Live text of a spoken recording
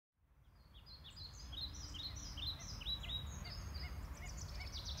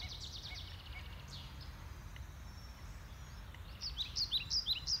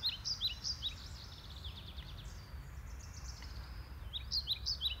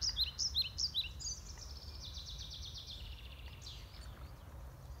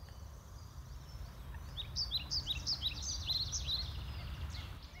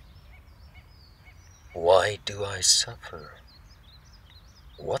Why do I suffer?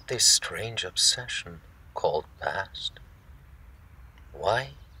 What this strange obsession called past?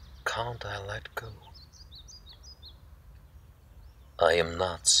 Why can't I let go? I am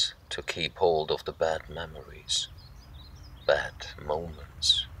nuts to keep hold of the bad memories, bad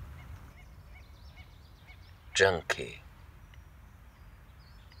moments. Junkie.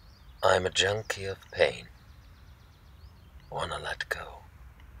 I'm a junkie of pain. Wanna let go.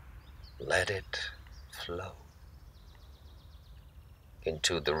 Let it flow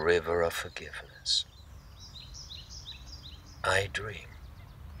into the river of forgiveness. I dream,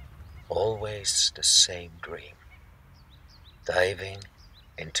 always the same dream, diving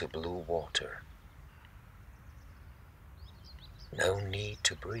into blue water. No need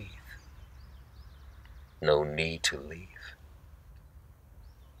to breathe, no need to leave,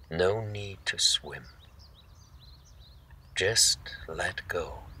 no need to swim. Just let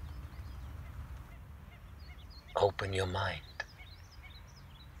go. Open your mind.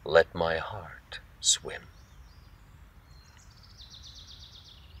 Let my heart swim.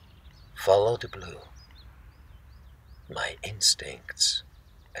 Follow the blue, my instincts,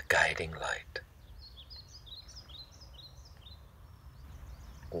 a guiding light.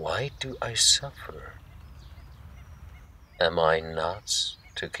 Why do I suffer? Am I nuts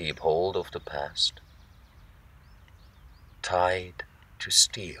to keep hold of the past? Tied to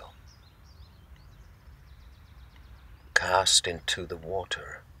steel, cast into the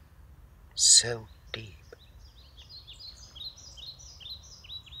water, so deep.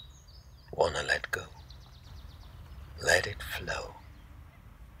 Wanna let go, let it flow.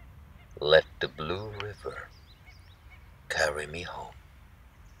 Let the blue river carry me home.